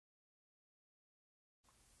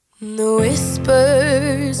The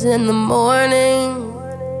whispers in the morning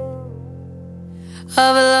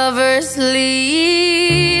of a lover sleeping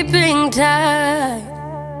tight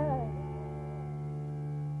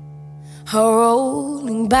are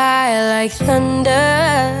rolling by like thunder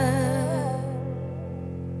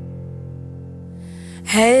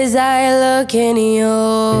as I look in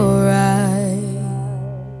your eyes.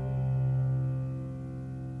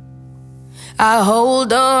 I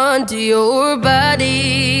hold on to your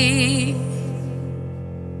body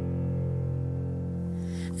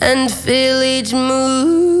and feel each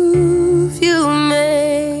move you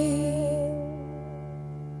make.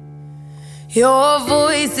 Your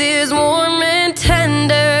voice is warm and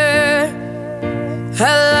tender,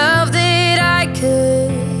 a love that I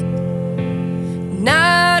could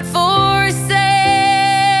not forsake,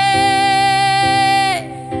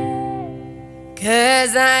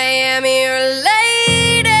 'cause I am your lady.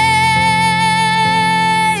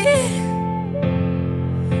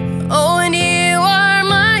 Oh, and you are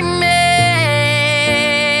my man.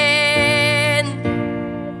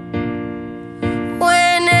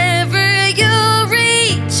 Whenever you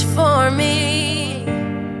reach for me,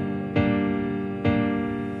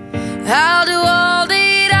 I'll do all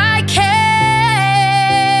that I can,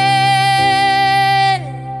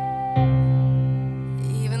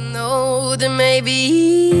 even though there may be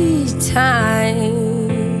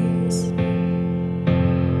times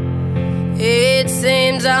it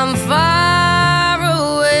seems I'm far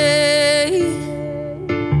away.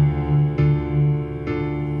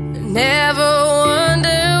 Never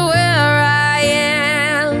wonder where I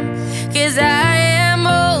am, 'cause I am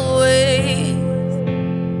always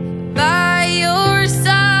by your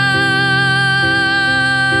side,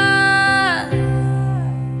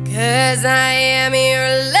 'cause I am your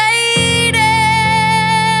lady.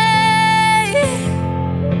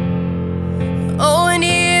 Oh, and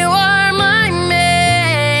you are my man.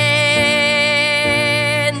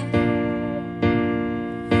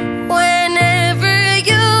 Whenever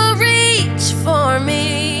you reach for me,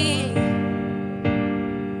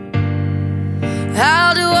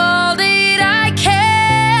 I'll do all that I can.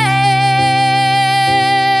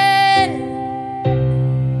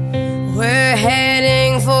 We're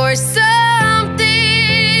heading for something,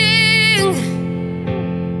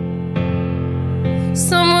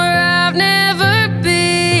 somewhere I've never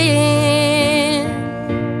been.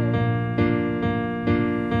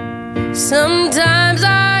 Sometimes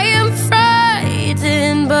I am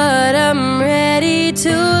frightened, but I'm ready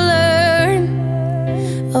to learn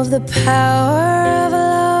of the power of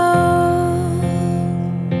love,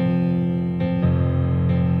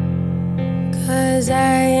 'cause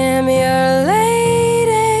I am your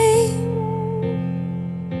lady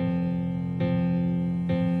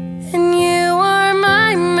and you are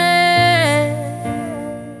my man.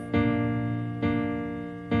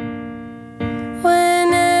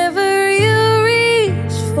 Whenever you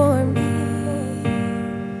reach for me,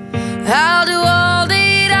 I'll do all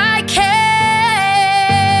that I can.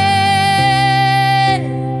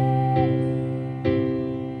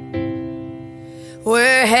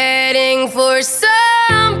 We're heading for something,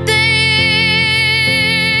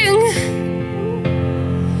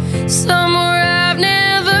 somewhere I've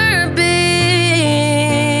never been.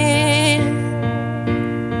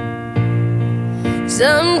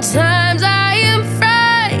 Sometimes I am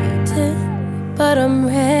frightened, but I'm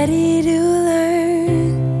ready to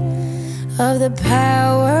learn of the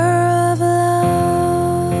power